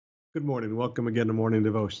Good morning. Welcome again to Morning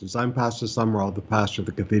Devotions. I'm Pastor Sumrall, the pastor of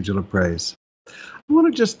the Cathedral of Praise. I want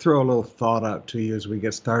to just throw a little thought out to you as we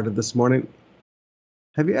get started this morning.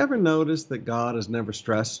 Have you ever noticed that God is never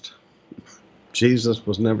stressed? Jesus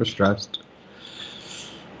was never stressed.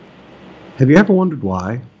 Have you ever wondered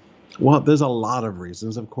why? Well, there's a lot of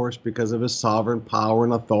reasons, of course, because of his sovereign power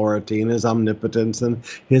and authority and his omnipotence and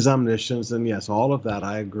his omniscience. And yes, all of that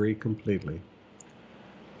I agree completely.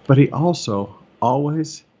 But he also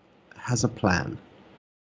always has a plan.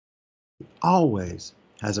 Always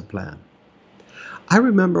has a plan. I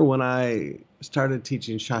remember when I started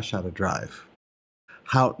teaching Shasha to drive,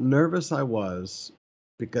 how nervous I was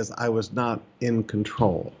because I was not in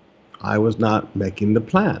control. I was not making the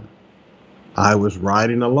plan. I was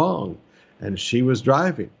riding along and she was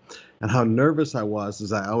driving. And how nervous I was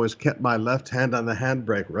as I always kept my left hand on the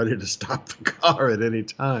handbrake ready to stop the car at any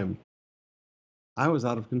time. I was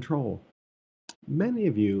out of control. Many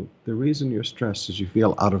of you, the reason you're stressed is you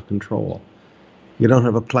feel out of control. You don't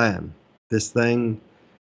have a plan. This thing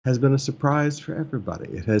has been a surprise for everybody.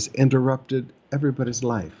 It has interrupted everybody's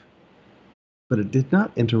life. But it did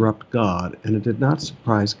not interrupt God, and it did not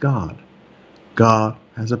surprise God. God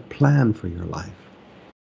has a plan for your life.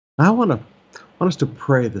 Now, I want us to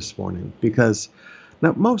pray this morning because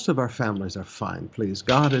now most of our families are fine, please.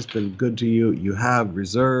 God has been good to you. You have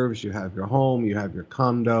reserves, you have your home, you have your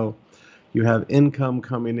condo, you have income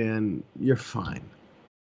coming in. You're fine.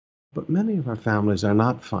 But many of our families are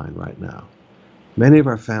not fine right now. Many of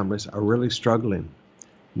our families are really struggling.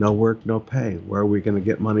 No work, no pay. Where are we going to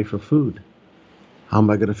get money for food? How am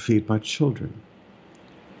I going to feed my children?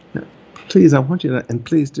 Now, please, I want you to, and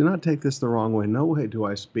please do not take this the wrong way. No way do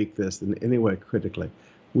I speak this in any way critically.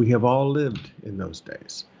 We have all lived in those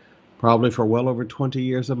days. Probably for well over 20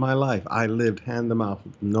 years of my life, I lived hand to mouth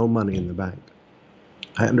with no money in the bank.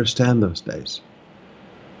 I understand those days.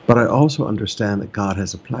 But I also understand that God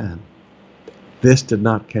has a plan. This did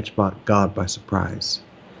not catch God by surprise.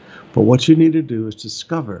 But what you need to do is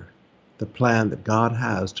discover the plan that God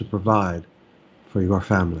has to provide for your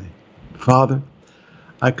family. Father,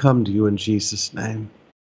 I come to you in Jesus' name.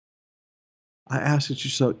 I ask that you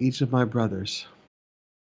show each of my brothers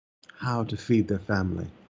how to feed their family.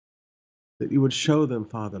 That you would show them,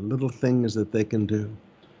 Father, little things that they can do.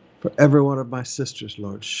 For every one of my sisters,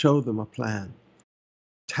 Lord, show them a plan.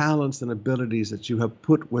 Talents and abilities that you have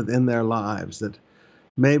put within their lives that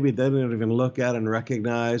maybe they don't even look at and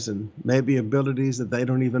recognize, and maybe abilities that they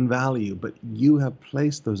don't even value, but you have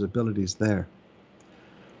placed those abilities there.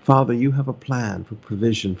 Father, you have a plan for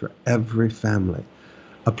provision for every family,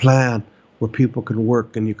 a plan where people can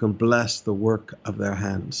work and you can bless the work of their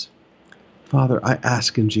hands. Father, I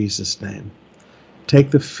ask in Jesus' name,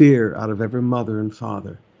 take the fear out of every mother and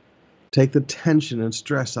father. Take the tension and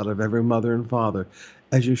stress out of every mother and father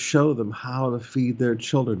as you show them how to feed their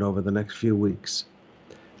children over the next few weeks.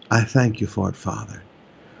 I thank you for it, Father.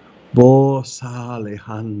 Bo sale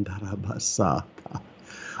handarabasata.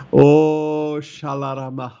 Oh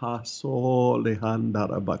shalaramaha sole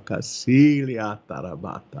handarabakasilia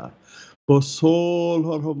tarabata. Bosol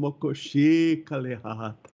horomokoshi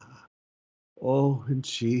kalihata. Oh, in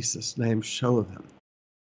Jesus' name, show them.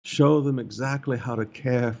 Show them exactly how to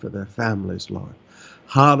care for their families, Lord.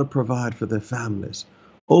 How to provide for their families.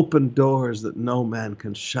 Open doors that no man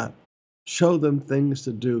can shut. Show them things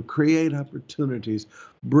to do. Create opportunities.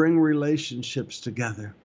 Bring relationships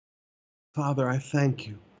together. Father, I thank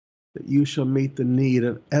you that you shall meet the need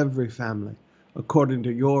of every family according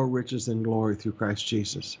to your riches and glory through Christ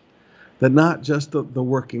Jesus. That not just the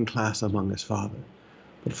working class among us, Father,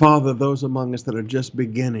 but Father, those among us that are just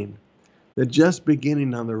beginning, they're just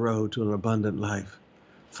beginning on the road to an abundant life.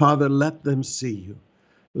 Father, let them see you.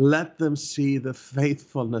 Let them see the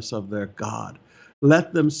faithfulness of their God.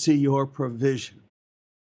 Let them see your provision.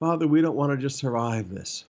 Father, we don't want to just survive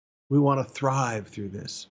this. We want to thrive through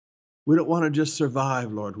this. We don't want to just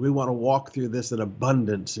survive, Lord. We want to walk through this in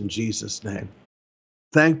abundance in Jesus' name.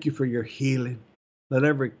 Thank you for your healing. Let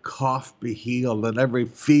every cough be healed. Let every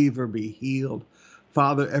fever be healed.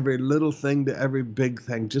 Father, every little thing to every big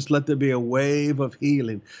thing, just let there be a wave of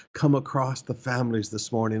healing come across the families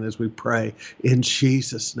this morning as we pray in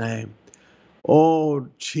Jesus' name. Oh,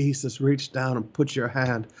 Jesus, reach down and put your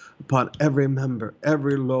hand upon every member,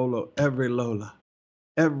 every Lolo, every Lola,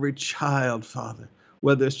 every child, Father,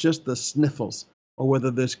 whether it's just the sniffles or whether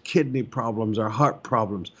there's kidney problems or heart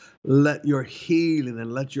problems. Let your healing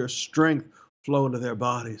and let your strength flow into their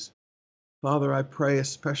bodies. Father, I pray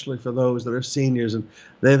especially for those that are seniors and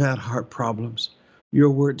they've had heart problems. Your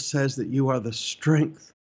word says that you are the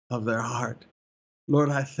strength of their heart. Lord,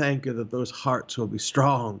 I thank you that those hearts will be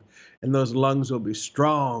strong and those lungs will be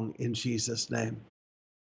strong in Jesus' name.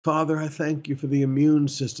 Father, I thank you for the immune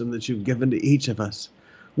system that you've given to each of us.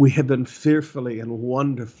 We have been fearfully and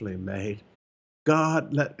wonderfully made.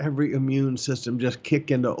 God, let every immune system just kick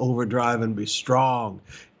into overdrive and be strong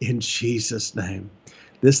in Jesus' name.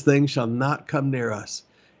 This thing shall not come near us.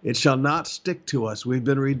 It shall not stick to us. We've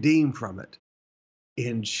been redeemed from it.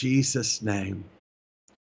 In Jesus' name,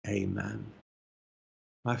 amen.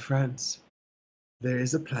 My friends, there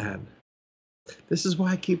is a plan. This is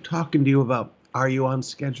why I keep talking to you about, are you on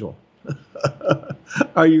schedule?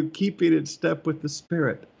 Are you keeping in step with the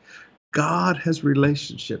Spirit? God has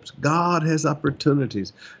relationships. God has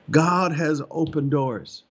opportunities. God has open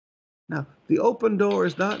doors. Now, the open door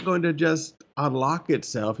is not going to just unlock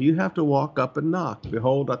itself. You have to walk up and knock.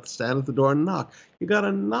 Behold, I stand at the door and knock. You got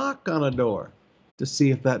to knock on a door to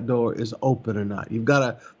see if that door is open or not. You've got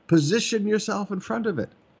to position yourself in front of it.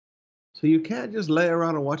 So you can't just lay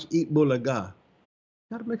around and watch Eat Bulaga.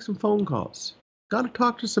 You got to make some phone calls. Got to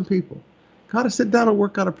talk to some people. Got to sit down and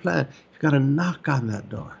work out a plan. You got to knock on that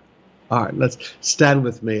door. All right, let's stand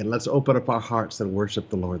with me and let's open up our hearts and worship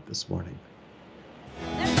the Lord this morning.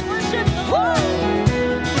 Let's worship the Lord.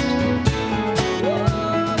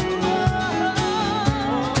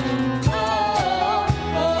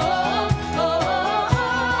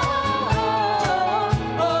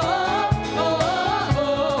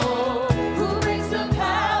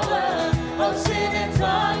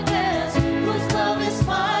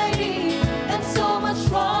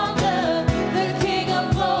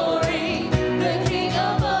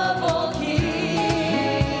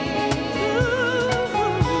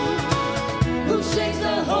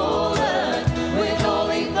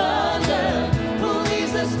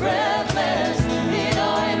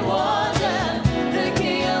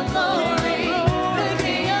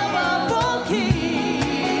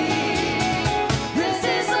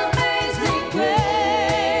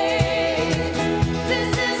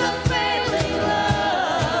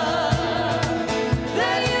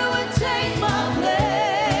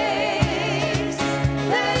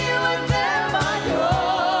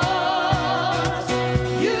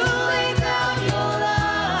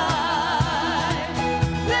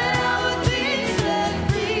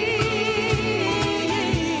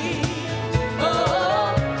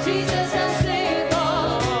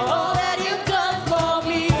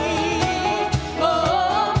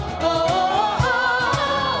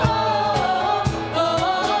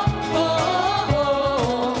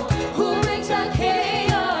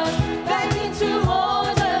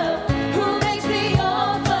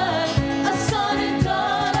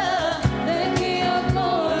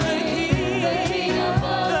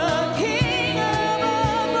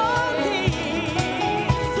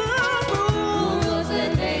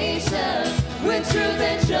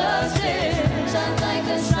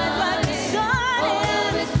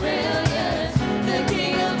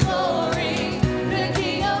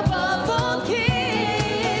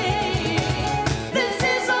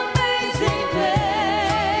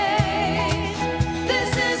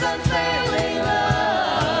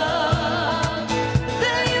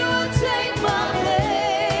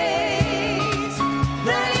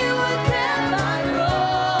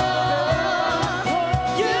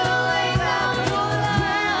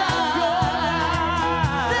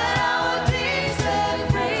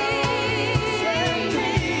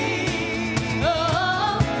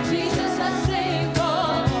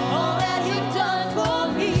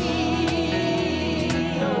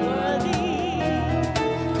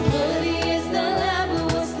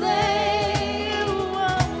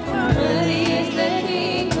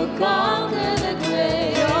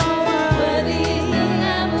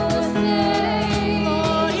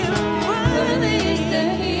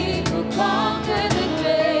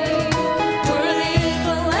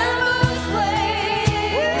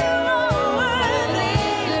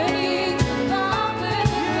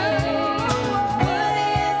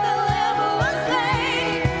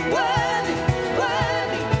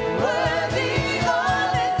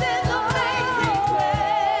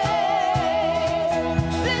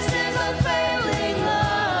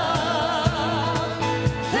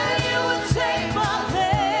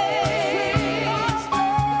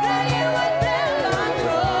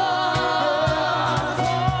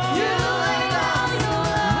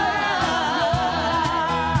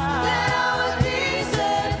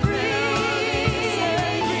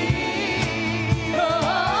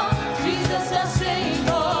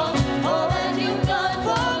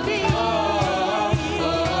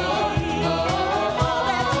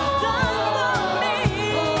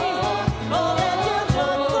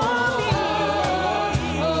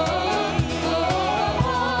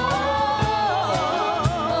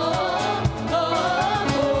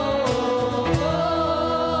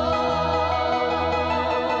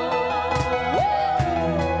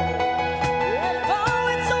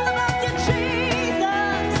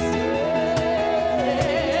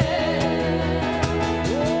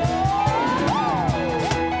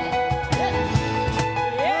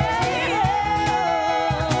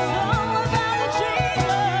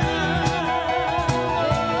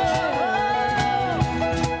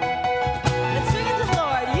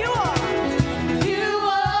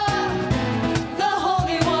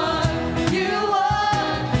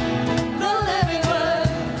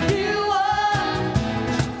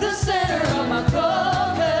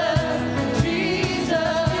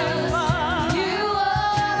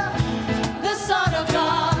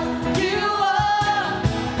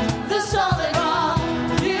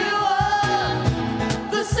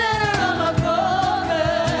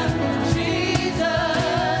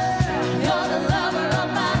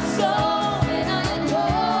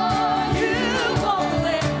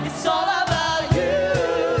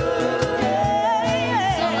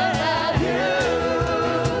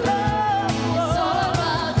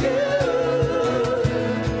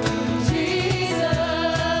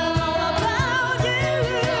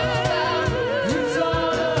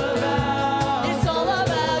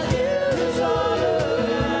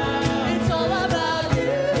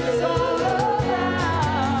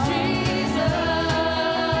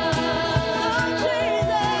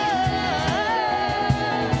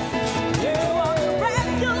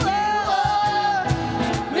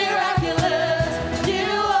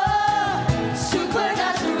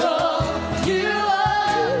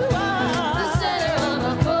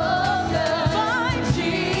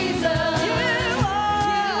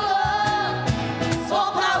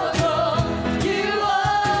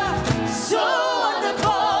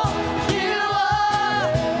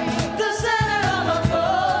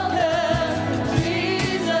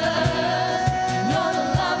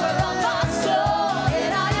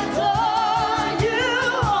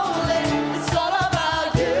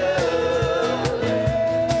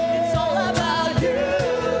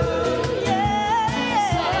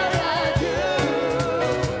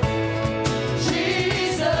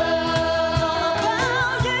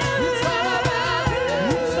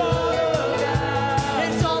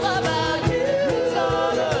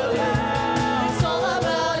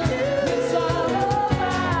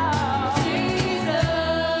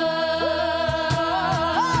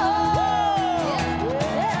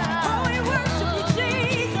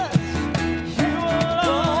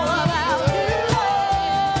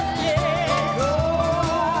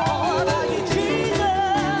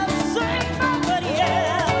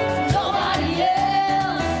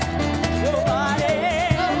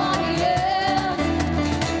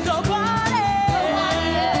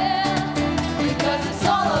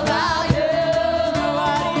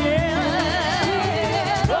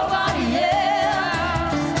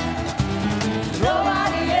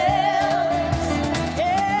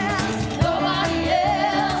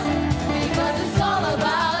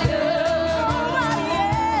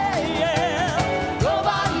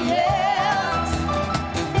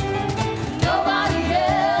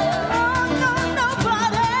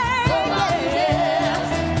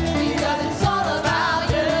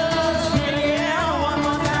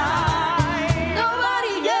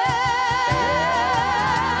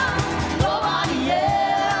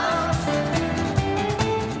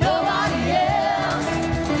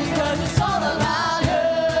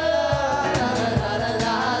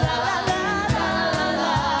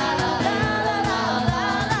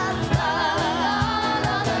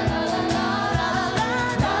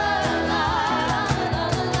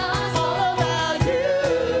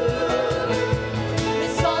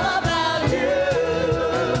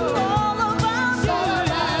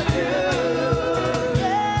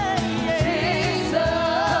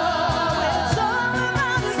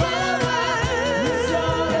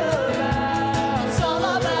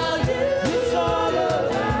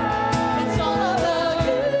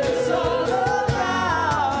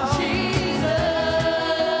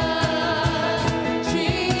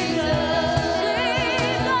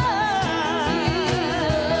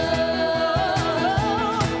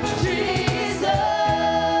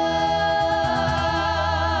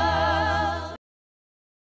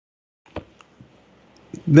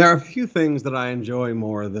 There are a few things that I enjoy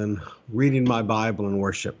more than reading my Bible in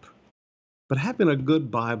worship, but having a good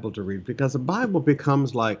Bible to read, because a Bible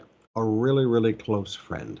becomes like a really, really close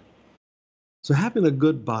friend. So having a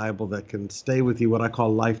good Bible that can stay with you, what I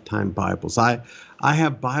call lifetime Bibles. I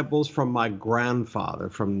have Bibles from my grandfather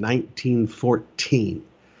from 1914.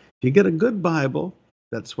 If you get a good Bible,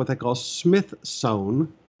 that's what they call Smith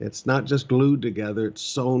sewn. It's not just glued together, it's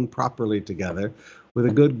sewn properly together with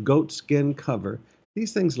a good goatskin cover.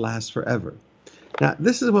 These things last forever. Now,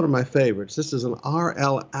 this is one of my favorites. This is an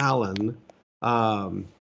R.L. Allen um,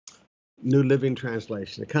 New Living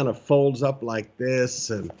Translation. It kind of folds up like this,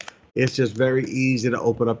 and it's just very easy to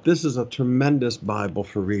open up. This is a tremendous Bible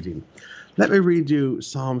for reading. Let me read you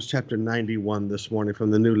Psalms chapter 91 this morning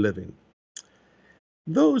from the New Living.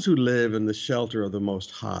 Those who live in the shelter of the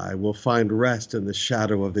Most High will find rest in the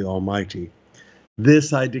shadow of the Almighty.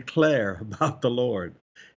 This I declare about the Lord.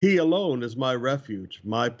 He alone is my refuge,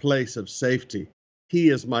 my place of safety. He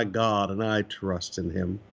is my God, and I trust in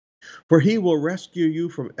him. For he will rescue you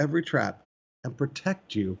from every trap and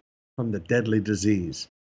protect you from the deadly disease.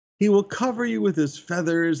 He will cover you with his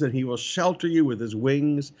feathers, and he will shelter you with his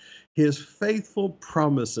wings. His faithful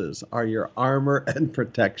promises are your armor and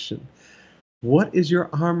protection. What is your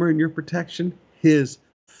armor and your protection? His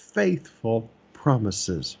faithful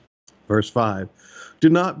promises. Verse 5, do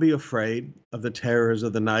not be afraid of the terrors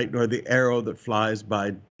of the night, nor the arrow that flies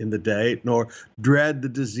by in the day, nor dread the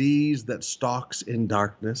disease that stalks in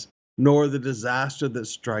darkness, nor the disaster that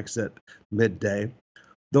strikes at midday.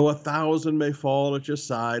 Though 1,000 may fall at your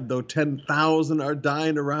side, though 10,000 are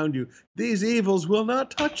dying around you, these evils will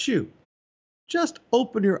not touch you. Just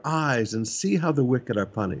open your eyes and see how the wicked are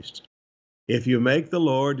punished. If you make the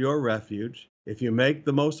Lord your refuge, if you make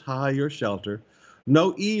the Most High your shelter,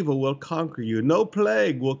 no evil will conquer you, no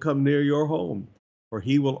plague will come near your home, for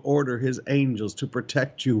he will order his angels to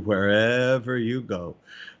protect you wherever you go.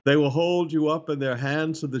 They will hold you up in their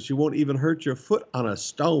hands so that you won't even hurt your foot on a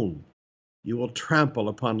stone. You will trample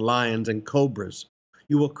upon lions and cobras.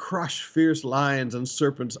 You will crush fierce lions and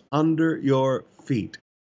serpents under your feet.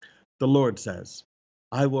 The Lord says,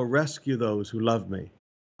 I will rescue those who love me.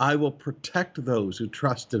 I will protect those who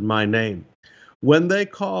trust in my name. When they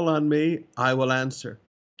call on me, I will answer.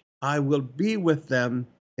 I will be with them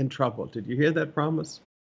in trouble. Did you hear that promise?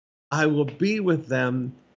 I will be with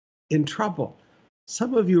them in trouble.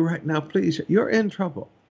 Some of you right now, please, you're in trouble.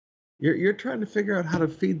 You're trying to figure out how to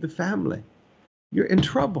feed the family. You're in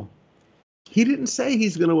trouble. He didn't say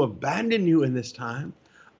he's going to abandon you in this time.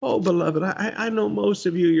 Oh, beloved, I know most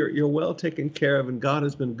of you, you're well taken care of, and God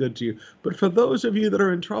has been good to you. But for those of you that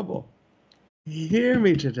are in trouble, hear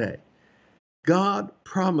me today. God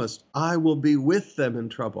promised, I will be with them in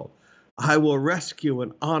trouble. I will rescue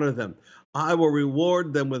and honor them. I will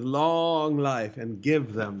reward them with long life and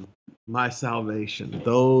give them my salvation.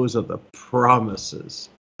 Those are the promises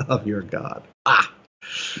of your God.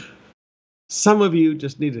 Some of you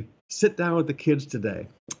just need to sit down with the kids today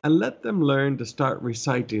and let them learn to start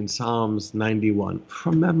reciting Psalms 91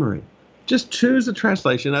 from memory. Just choose a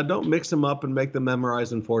translation. Now, don't mix them up and make them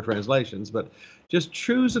memorize in 4 translations, but just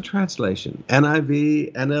choose a translation,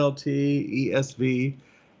 NIV, NLT, ESV,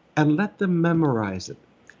 and let them memorize it.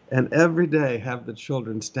 And every day have the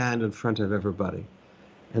children stand in front of everybody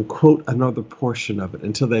and quote another portion of it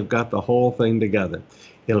until they've got the whole thing together.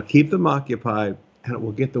 It'll keep them occupied, and it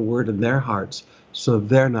will get the word in their hearts so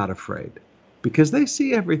they're not afraid. Because they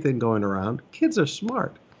see everything going around. Kids are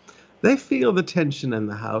smart. They feel the tension in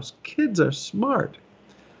the house. Kids are smart.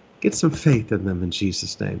 Get some faith in them in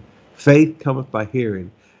Jesus' name. Faith cometh by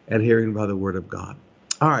hearing, and hearing by the word of God.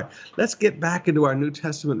 All right, let's get back into our New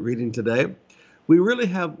Testament reading today. We really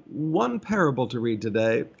have one parable to read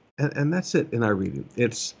today, and that's it in our reading.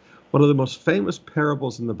 It's one of the most famous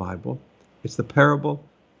parables in the Bible. It's the parable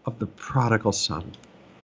of the prodigal son.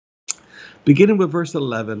 Beginning with verse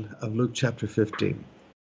 11 of Luke chapter 15.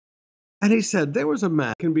 And he said, there was a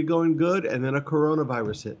man who can be going good, and then a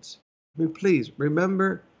coronavirus hits. I mean, please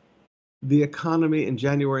remember the economy in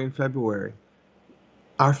January and February.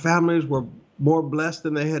 Our families were more blessed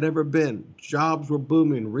than they had ever been. Jobs were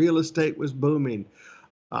booming. Real estate was booming.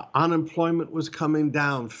 Unemployment was coming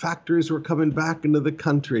down. Factories were coming back into the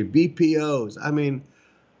country. BPOs. I mean,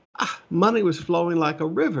 money was flowing like a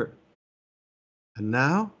river. And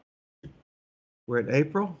now we're in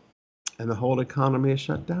April, and the whole economy is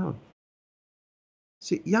shut down.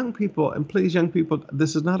 See, young people, and please, young people,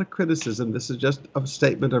 this is not a criticism. This is just a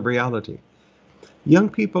statement of reality. Young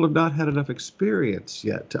people have not had enough experience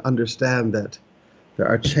yet to understand that there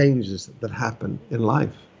are changes that happen in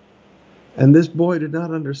life. And this boy did not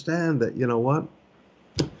understand that, you know what?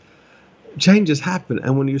 Changes happen,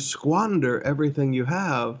 and when you squander everything you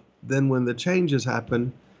have, then when the changes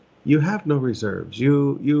happen, you have no reserves.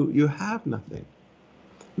 You have nothing.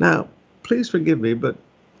 Now, please forgive me, but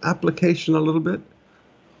application a little bit.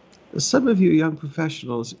 Some of you young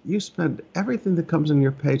professionals, you spend everything that comes in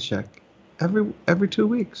your paycheck every 2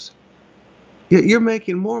 weeks. You're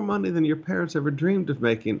making more money than your parents ever dreamed of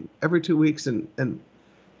making every 2 weeks, and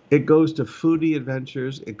it goes to foodie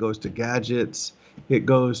adventures, it goes to gadgets, it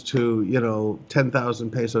goes to,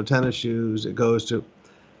 10,000 peso tennis shoes, it goes to,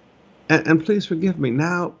 and please forgive me,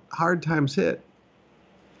 now hard times hit,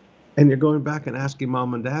 and you're going back and asking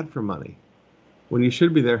mom and dad for money when you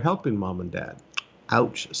should be there helping mom and dad.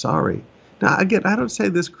 Ouch, sorry. Now, again, I don't say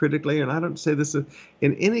this critically, and I don't say this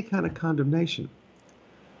in any kind of condemnation.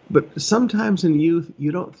 But sometimes in youth,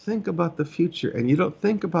 you don't think about the future, and you don't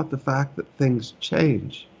think about the fact that things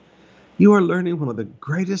change. You are learning one of the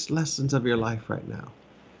greatest lessons of your life right now,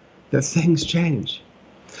 that things change.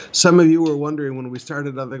 Some of you were wondering when we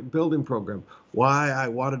started on the building program why I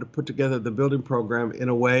wanted to put together the building program in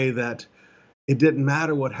a way that it didn't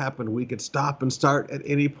matter what happened. We could stop and start at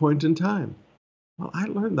any point in time. Well, I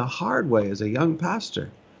learned the hard way as a young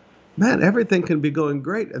pastor. Man, everything can be going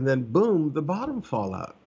great, and then boom, the bottom fall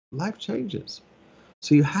out. Life changes.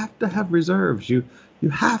 So you have to have reserves. You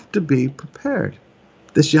have to be prepared.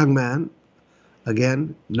 This young man,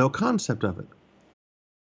 again, no concept of it.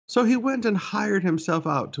 So he went and hired himself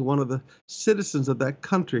out to one of the citizens of that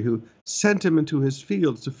country who sent him into his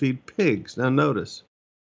fields to feed pigs. Now notice,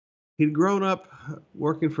 he'd grown up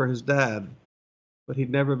working for his dad, but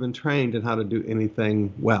he'd never been trained in how to do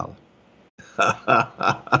anything well.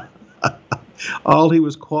 All he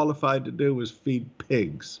was qualified to do was feed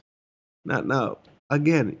pigs. Now,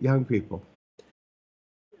 again, young people,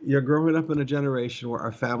 you're growing up in a generation where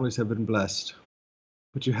our families have been blessed,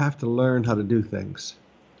 but you have to learn how to do things.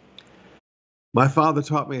 My father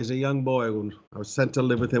taught me as a young boy when I was sent to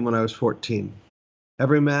live with him when I was 14.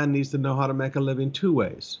 Every man needs to know how to make a living two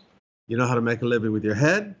ways. You know how to make a living with your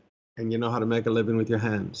head, and you know how to make a living with your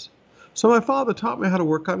hands. So my father taught me how to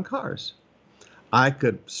work on cars. I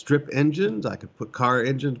could strip engines, I could put car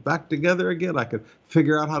engines back together again, I could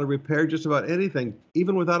figure out how to repair just about anything,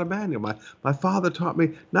 even without a manual. My father taught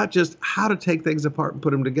me not just how to take things apart and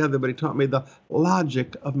put them together, but he taught me the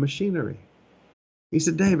logic of machinery. He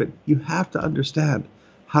said, David, you have to understand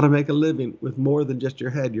how to make a living with more than just your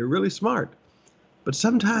head. You're really smart, but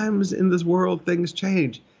sometimes in this world things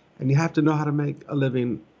change, and you have to know how to make a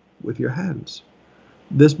living with your hands.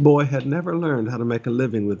 This boy had never learned how to make a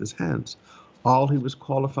living with his hands. All he was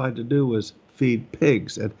qualified to do was feed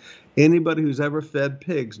pigs. And anybody who's ever fed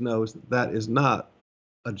pigs knows that is not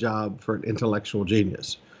a job for an intellectual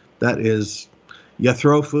genius. That is, you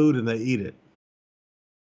throw food and they eat it.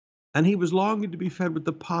 And he was longing to be fed with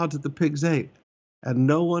the pods that the pigs ate, and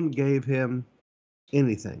no one gave him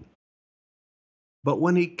anything. But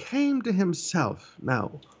when he came to himself,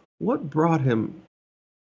 now, what brought him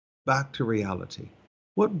back to reality?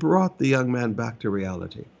 What brought the young man back to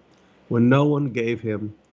reality? When no one gave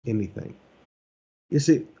him anything. You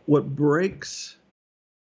see, what breaks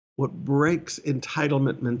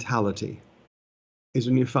entitlement mentality is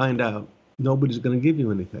when you find out nobody's going to give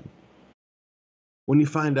you anything. When you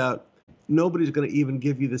find out nobody's going to even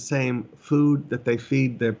give you the same food that they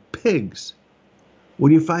feed their pigs.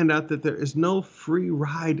 When you find out that there is no free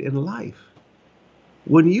ride in life.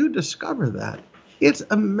 When you discover that, it's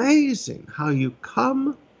amazing how you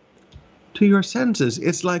come to your senses.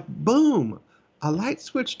 It's like, boom, a light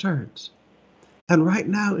switch turns. And right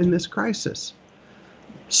now in this crisis,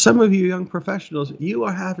 some of you young professionals, you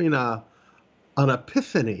are having an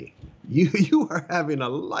epiphany. You are having a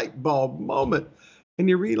light bulb moment, and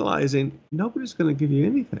you're realizing nobody's going to give you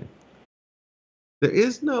anything. There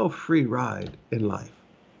is no free ride in life.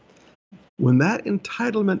 When that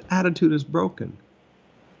entitlement attitude is broken,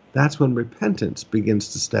 that's when repentance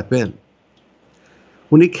begins to step in.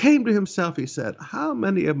 When he came to himself, he said, how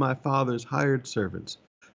many of my father's hired servants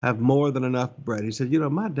have more than enough bread? He said,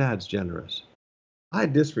 my dad's generous. I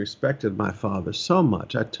disrespected my father so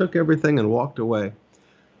much. I took everything and walked away.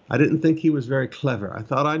 I didn't think he was very clever. I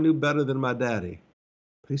thought I knew better than my daddy.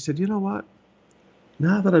 But he said, you know what?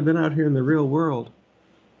 Now that I've been out here in the real world,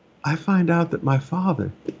 I find out that my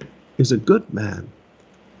father is a good man.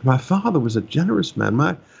 My father was a generous man.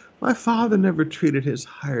 My father never treated his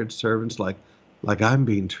hired servants like I'm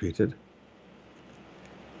being treated.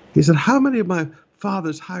 He said, how many of my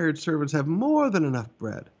father's hired servants have more than enough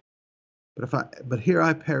bread? But here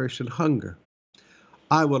I perish in hunger.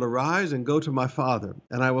 I will arise and go to my father,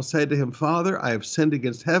 and I will say to him, Father, I have sinned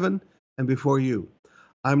against heaven and before you.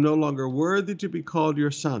 I am no longer worthy to be called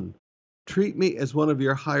your son. Treat me as one of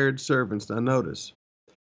your hired servants. Now notice,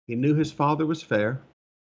 he knew his father was fair.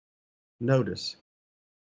 Notice,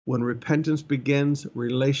 when repentance begins,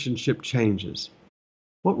 relationship changes.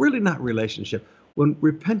 Well, really not relationship. When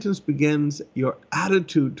repentance begins, your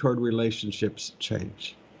attitude toward relationships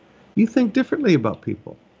change. You think differently about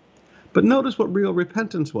people. But notice what real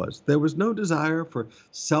repentance was. There was no desire for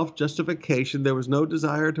self-justification. There was no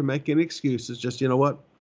desire to make any excuses. Just, you know what?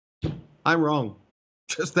 I'm wrong.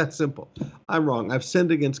 Just that simple. I'm wrong. I've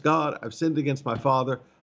sinned against God. I've sinned against my father.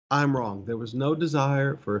 I'm wrong. There was no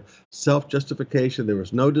desire for self-justification. There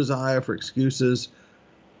was no desire for excuses.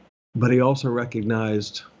 But he also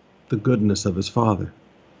recognized the goodness of his father.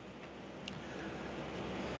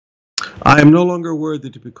 I am no longer worthy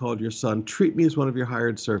to be called your son. Treat me as one of your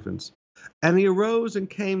hired servants. And he arose and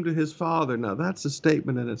came to his father. Now, that's a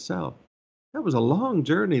statement in itself. That was a long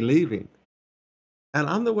journey leaving. And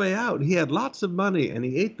on the way out, he had lots of money and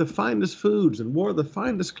he ate the finest foods and wore the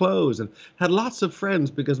finest clothes and had lots of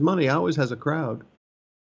friends because money always has a crowd.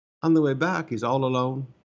 On the way back, he's all alone.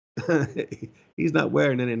 He's not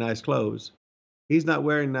wearing any nice clothes. He's not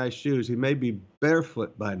wearing nice shoes. He may be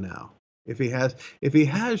barefoot by now. If he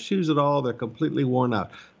has shoes at all, they're completely worn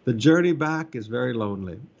out. The journey back is very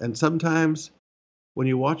lonely. And sometimes when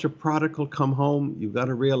you watch a prodigal come home, you've got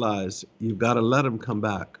to realize you've got to let him come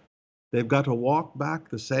back. They've got to walk back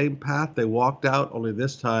the same path they walked out, only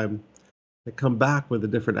this time they come back with a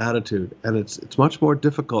different attitude. And it's much more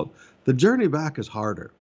difficult. The journey back is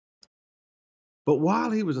harder. But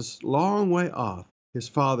while he was a long way off, his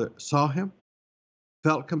father saw him,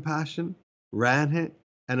 felt compassion, ran him,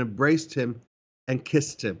 and embraced him and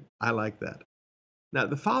kissed him. I like that. Now,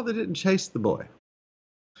 the father didn't chase the boy.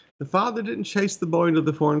 The father didn't chase the boy into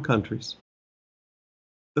the foreign countries.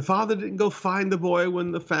 The father didn't go find the boy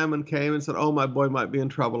when the famine came and said, oh, my boy might be in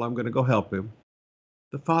trouble. I'm going to go help him.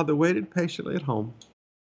 The father waited patiently at home.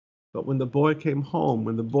 But when the boy came home,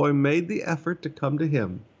 when the boy made the effort to come to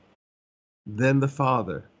him, then the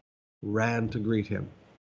father ran to greet him,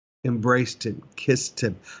 embraced him, kissed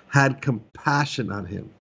him, had compassion on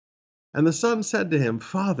him. And the son said to him,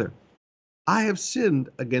 Father, I have sinned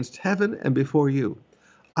against heaven and before you.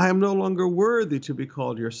 I am no longer worthy to be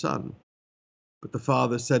called your son. But the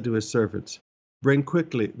father said to his servants, bring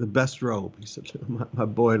quickly the best robe. He said, my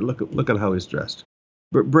boy, look at how he's dressed.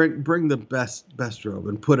 Bring the best robe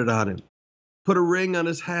and put it on him. Put a ring on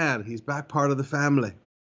his hand. He's back part of the family.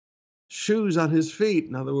 Shoes on his feet.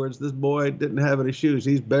 In other words, this boy didn't have any shoes.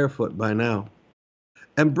 He's barefoot by now.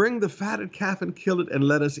 And bring the fatted calf and kill it, and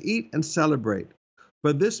let us eat and celebrate.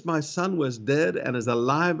 For this my son was dead and is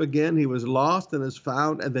alive again. He was lost and is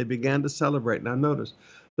found, and they began to celebrate. Now notice,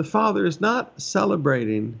 the father is not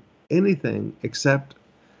celebrating anything except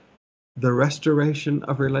the restoration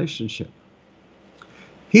of relationship.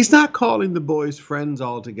 He's not calling the boy's friends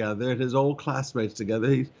all together and his old classmates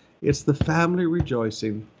together. It's the family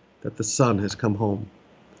rejoicing that the son has come home.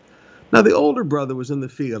 Now the older brother was in the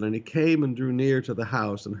field, and he came and drew near to the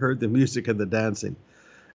house and heard the music and the dancing.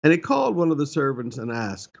 And he called one of the servants and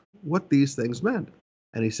asked what these things meant.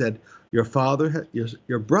 And he said, your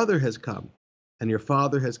brother has come, and your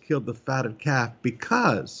father has killed the fatted calf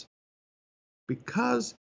because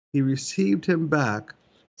he received him back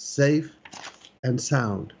safe and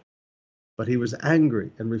sound. But he was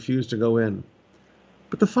angry and refused to go in.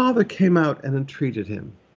 But the father came out and entreated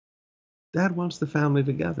him. Dad wants the family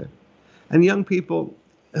together. And young people,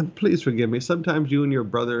 and please forgive me, sometimes you and your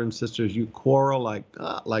brother and sisters, you quarrel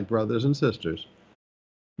like brothers and sisters.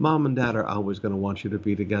 Mom and dad are always going to want you to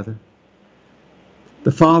be together.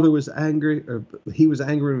 The father was angry, or he was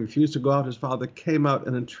angry and refused to go out. His father came out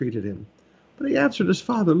and entreated him. But he answered his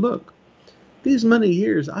father, look, these many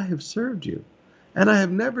years I have served you, and I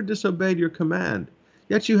have never disobeyed your command.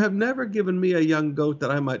 Yet you have never given me a young goat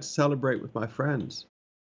that I might celebrate with my friends.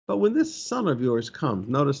 But when this son of yours comes,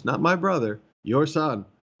 notice, not my brother, your son,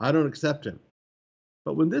 I don't accept him.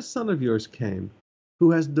 But when this son of yours came,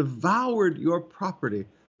 who has devoured your property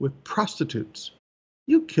with prostitutes,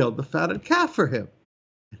 you killed the fatted calf for him.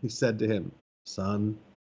 And he said to him, son,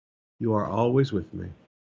 you are always with me,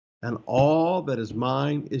 and all that is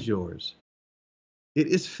mine is yours. It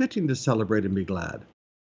is fitting to celebrate and be glad.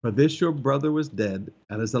 For this your brother was dead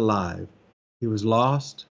and is alive. He was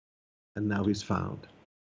lost, and now he's found.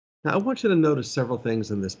 Now, I want you to notice several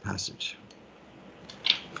things in this passage.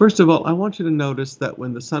 First of all, I want you to notice that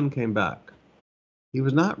when the son came back, he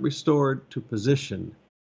was not restored to position.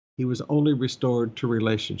 He was only restored to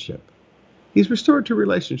relationship. He's restored to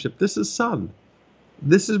relationship. This is son.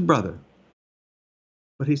 This is brother.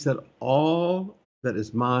 But he said, all that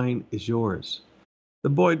is mine is yours. The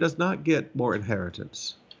boy does not get more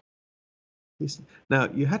inheritance. Now,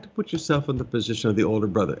 you have to put yourself in the position of the older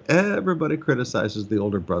brother. Everybody criticizes the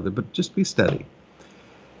older brother, but just be steady.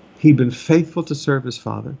 He'd been faithful to serve his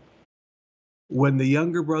father. When the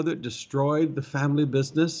younger brother destroyed the family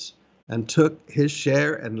business and took his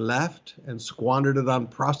share and left and squandered it on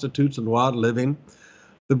prostitutes and wild living,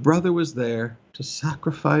 the brother was there to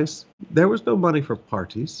sacrifice. There was no money for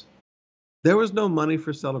parties. There was no money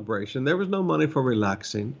for celebration. There was no money for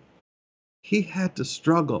relaxing. He had to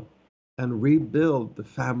struggle and rebuild the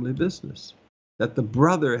family business that the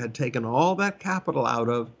brother had taken all that capital out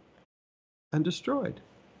of and destroyed.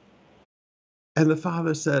 And the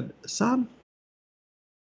father said, "Son,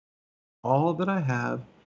 all that I have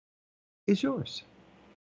is yours."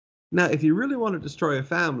 Now, if you really want to destroy a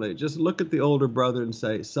family, just look at the older brother and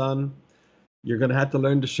say, "Son, you're going to have to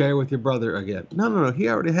learn to share with your brother again." No, no, no. He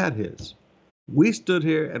already had his. We stood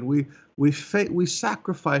here and we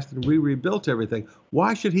sacrificed and we rebuilt everything.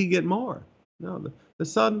 Why should he get more? No, the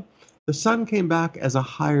son came back as a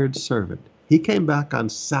hired servant. He came back on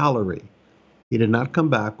salary. He did not come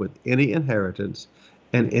back with any inheritance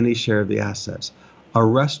and any share of the assets. A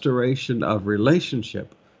restoration of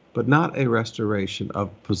relationship, but not a restoration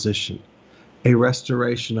of position. A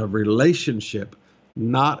restoration of relationship,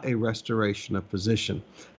 not a restoration of position.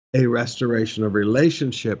 A restoration of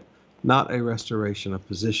relationship, not a restoration of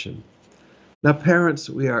position. Now, parents,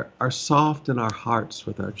 we are soft in our hearts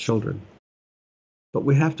with our children, but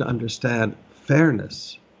we have to understand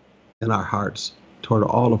fairness in our hearts toward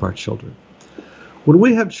all of our children. When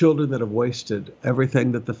we have children that have wasted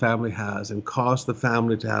everything that the family has and caused the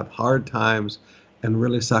family to have hard times and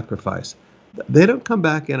really sacrifice, they don't come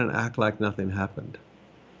back in and act like nothing happened.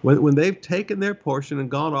 When they've taken their portion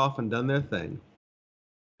and gone off and done their thing,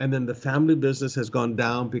 and then the family business has gone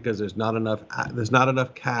down because there's not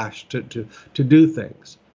enough cash to do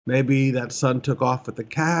things. Maybe that son took off with the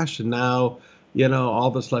cash and now,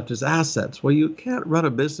 all that's left is assets. Well, you can't run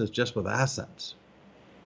a business just with assets.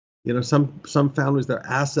 Some families, they're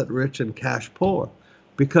asset rich and cash poor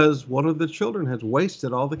because one of the children has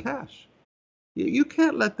wasted all the cash. You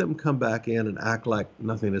can't let them come back in and act like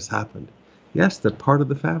nothing has happened. Yes, they're part of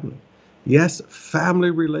the family. Yes,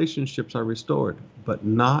 family relationships are restored, but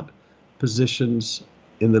not positions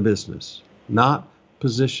in the business, not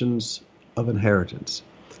positions of inheritance.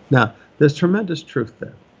 Now, there's tremendous truth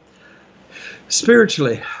there.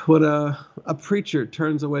 Spiritually, when a preacher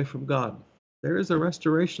turns away from God, there is a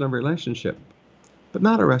restoration of relationship, but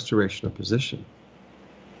not a restoration of position.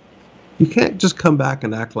 You can't just come back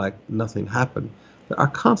and act like nothing happened. There are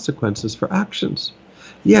consequences for actions.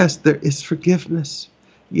 Yes, there is forgiveness.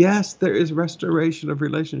 Yes, there is restoration of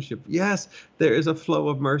relationship. Yes, there is a flow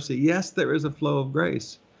of mercy. Yes, there is a flow of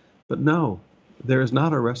grace. But no, there is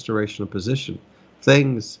not a restoration of position.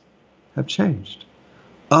 Things have changed.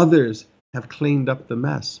 Others have cleaned up the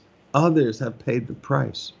mess. Others have paid the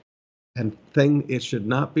price. And it should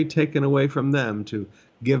not be taken away from them to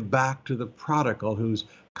give back to the prodigal who's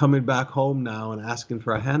coming back home now and asking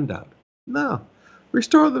for a handout. No,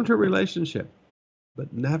 restore them to relationship,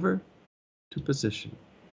 but never to position.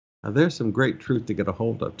 Now, there's some great truth to get a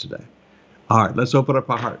hold of today. All right, let's open up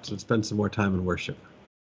our hearts and spend some more time in worship.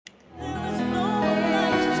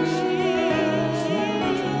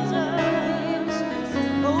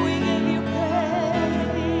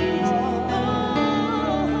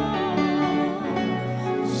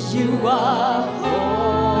 You are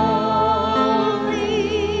holy,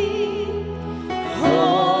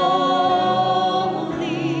 holy,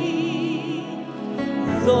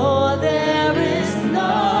 Lord, there is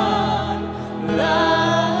none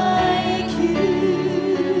like you.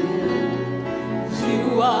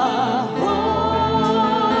 You are holy,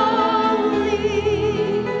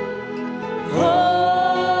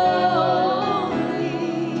 holy,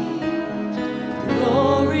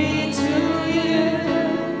 glory to you.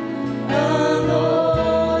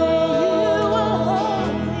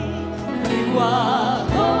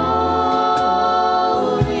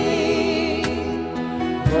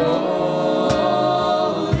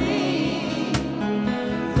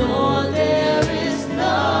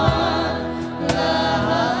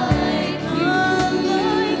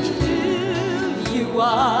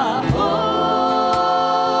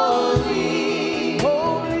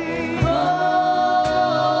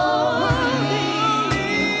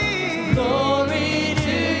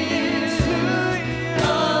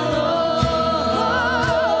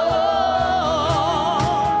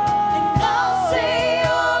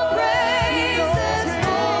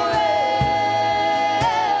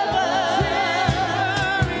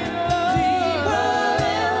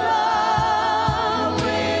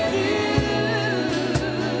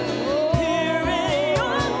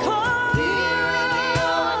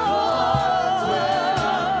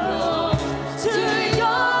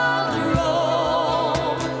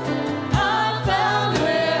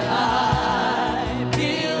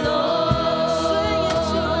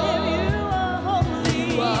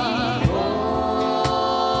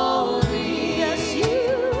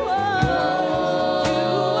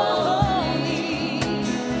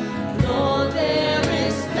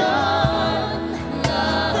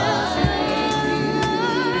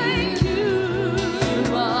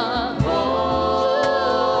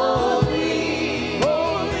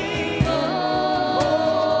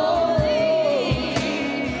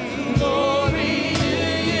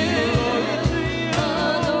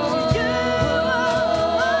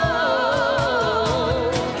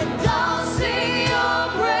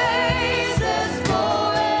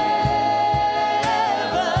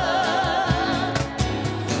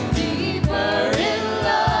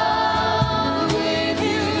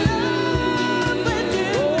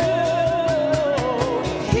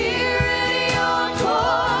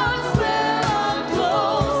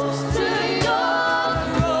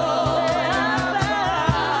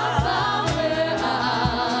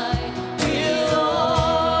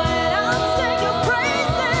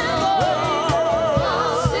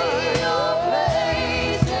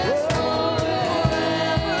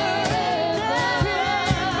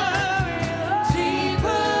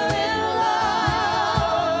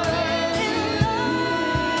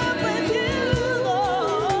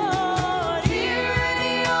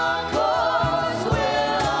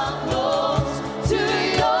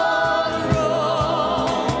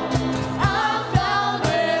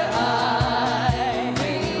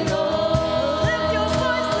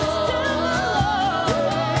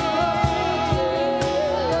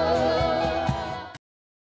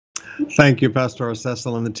 Thank you, Pastor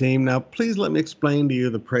Cecil and the team. Now, please let me explain to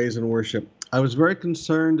you the praise and worship. I was very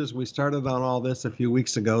concerned as we started on all this a few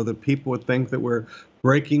weeks ago that people would think that we're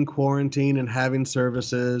breaking quarantine and having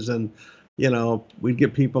services, and, we'd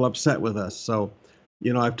get people upset with us. So,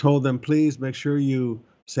 I've told them, please make sure you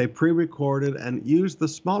say pre-recorded and use the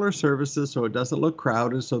smaller services so it doesn't look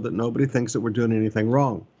crowded so that nobody thinks that we're doing anything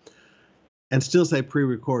wrong. And still say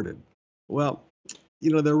pre-recorded. Well,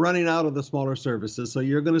 they're running out of the smaller services, so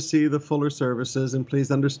you're going to see the fuller services, and please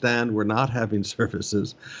understand we're not having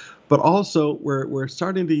services. But also, we're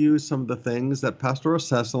starting to use some of the things that Pastor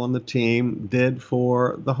Cecil and the team did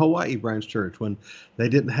for the Hawaii Branch Church. When they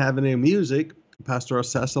didn't have any music, Pastor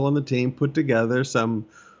Cecil and the team put together some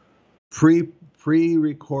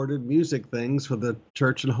pre-recorded music things for the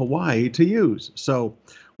church in Hawaii to use. So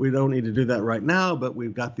we don't need to do that right now, but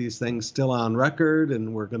we've got these things still on record,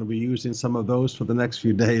 and we're going to be using some of those for the next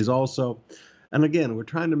few days also. And again, we're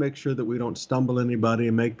trying to make sure that we don't stumble anybody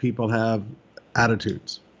and make people have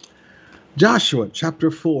attitudes. Joshua chapter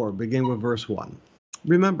 4, beginning with verse 1.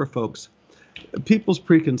 Remember, folks, people's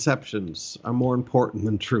preconceptions are more important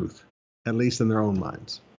than truth, at least in their own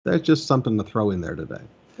minds. There's just something to throw in there today.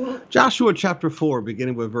 Joshua chapter 4,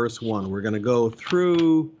 beginning with verse 1. We're going to go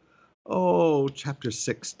through, chapter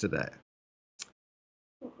 6 today.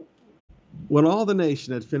 When all the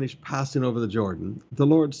nation had finished passing over the Jordan, the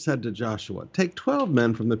Lord said to Joshua, "Take 12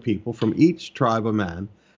 men from the people, from each tribe a man,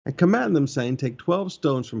 and command them, saying, Take 12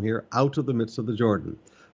 stones from here out of the midst of the Jordan,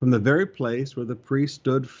 from the very place where the priest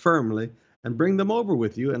stood firmly, and bring them over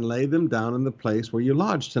with you, and lay them down in the place where you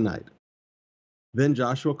lodge tonight." Then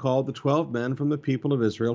Joshua called the 12 men from the people of Israel